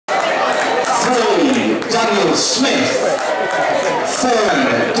Daniel Smith. 4,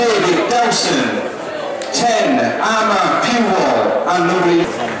 David Dowson. 10, Ama Pewall and Marie.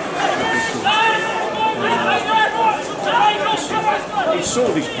 He saw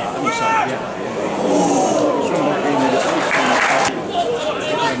this part and he said, yeah.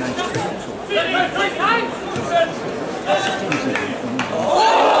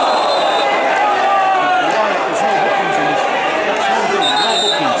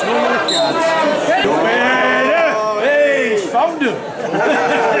 Hey, he's found him.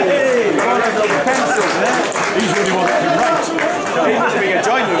 He's the only one that can write. He must be a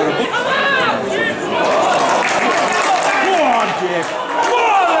joiner or a book. Go on, Jake. Go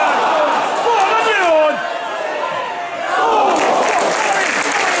on, lad. Go on, on your own.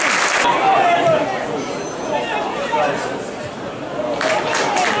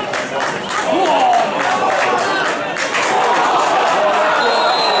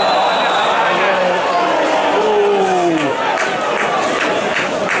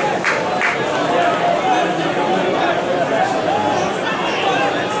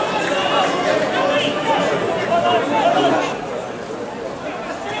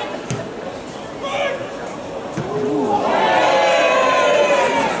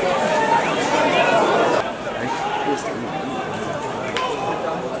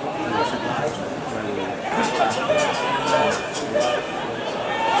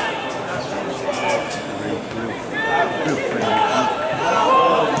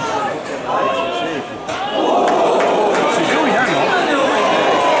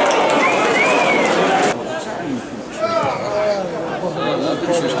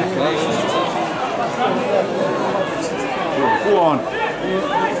 Go on.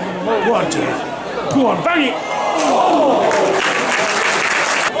 Go on, Dave. Go on, bang it.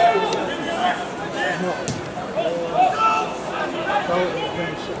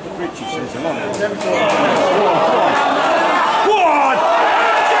 Richie says a lot. Go on. Go on.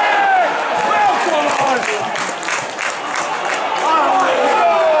 Well, go on.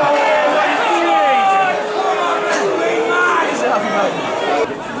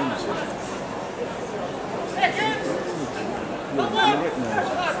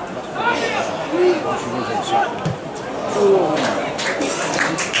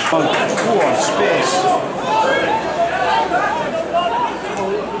 Go on, space.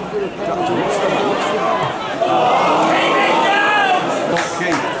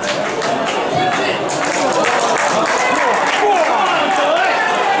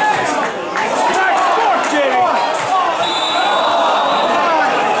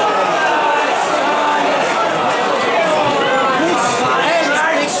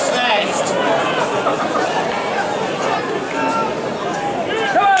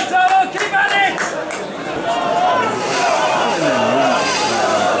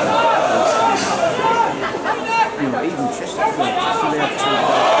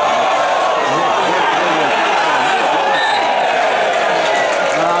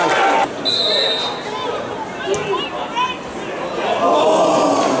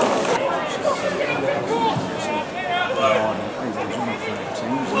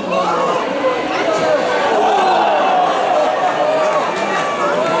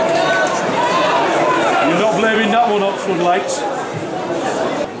 You're not blaming that one, Oxford Lights.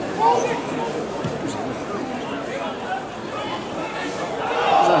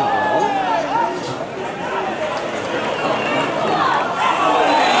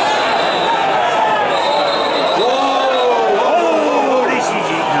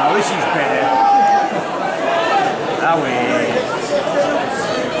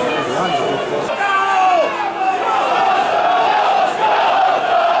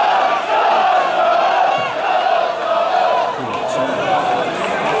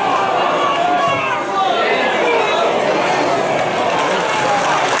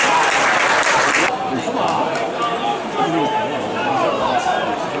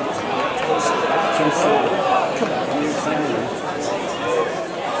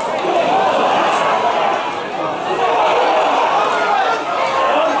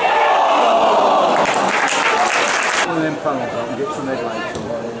 Get some headlights on.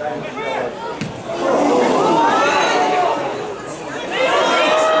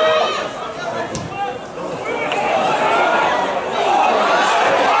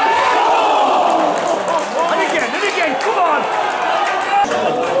 And again, come on!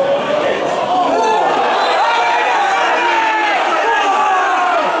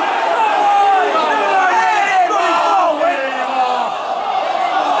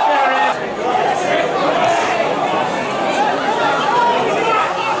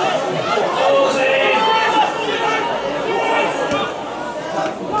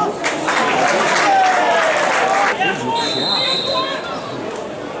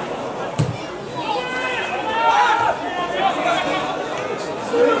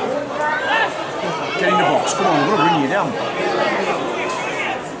 Come on, we're going to bring you down.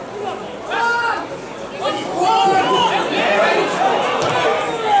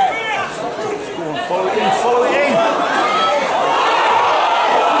 Go on, follow it in, follow it in.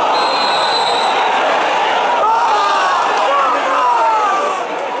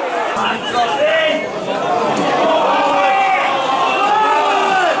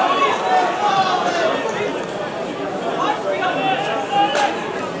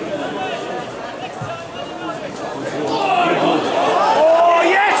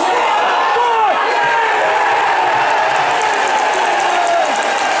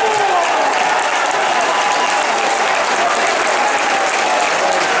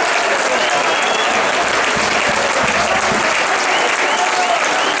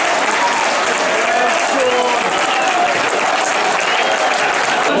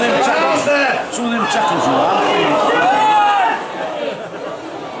 Some of them tackles you are.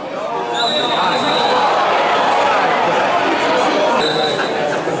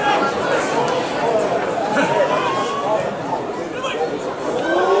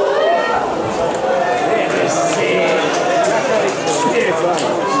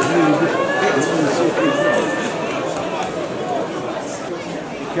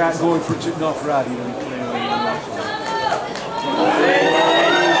 You can't go and put it off right, you know.